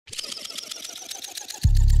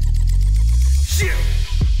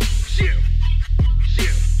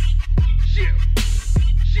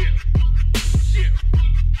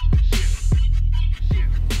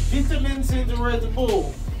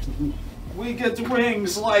get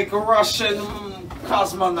wings like Russian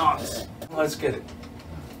cosmonauts. Let's get it.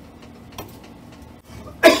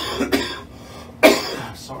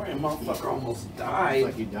 Sorry, motherfucker almost died. It's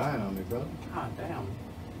like you dying on me, brother. God damn.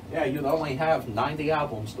 Yeah, you'd only have 90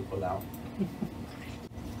 albums to put out.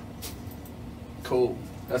 Cool.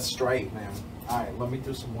 That's straight, man. Alright, let me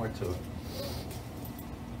do some more to it.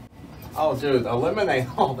 Oh, dude, eliminate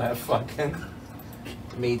all that fucking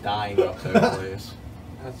me dying up there, please.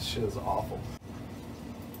 That shit is awful.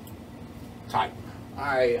 Tight.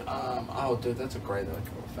 Alright, oh, dude, that's a great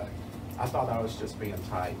echo effect. I thought I was just being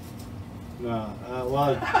tight. No,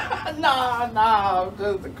 well... nah,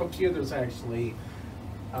 the computer's actually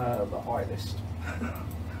the artist.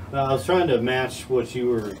 No, I was trying to match what you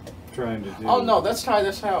were trying to do. Oh, no, that's tight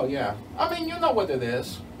as hell, yeah. I mean, you know what it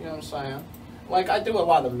is. You know what I'm saying? Like, I do a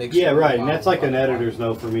lot of mixing. Yeah, right, and that's like an editor's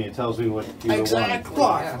note for me. It tells me what you exactly,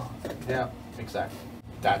 want. Yeah, exactly.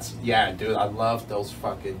 That's, yeah, dude, I love those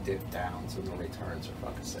fucking dip downs and the returns are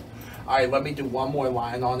fucking sick. Alright, let me do one more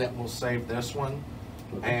line on it and we'll save this one.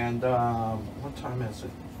 Okay. And, what time is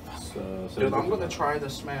it? Dude, I'm gonna try to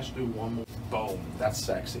smash through one more. Boom, that's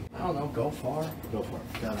sexy. I don't know, go far. Go for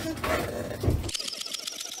it. Got it.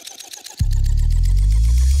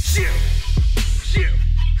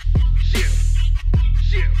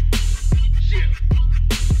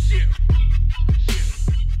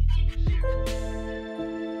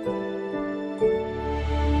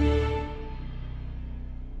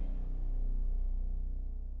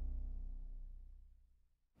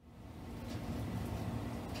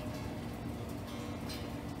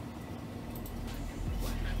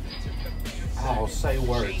 Oh, say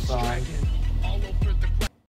words, son.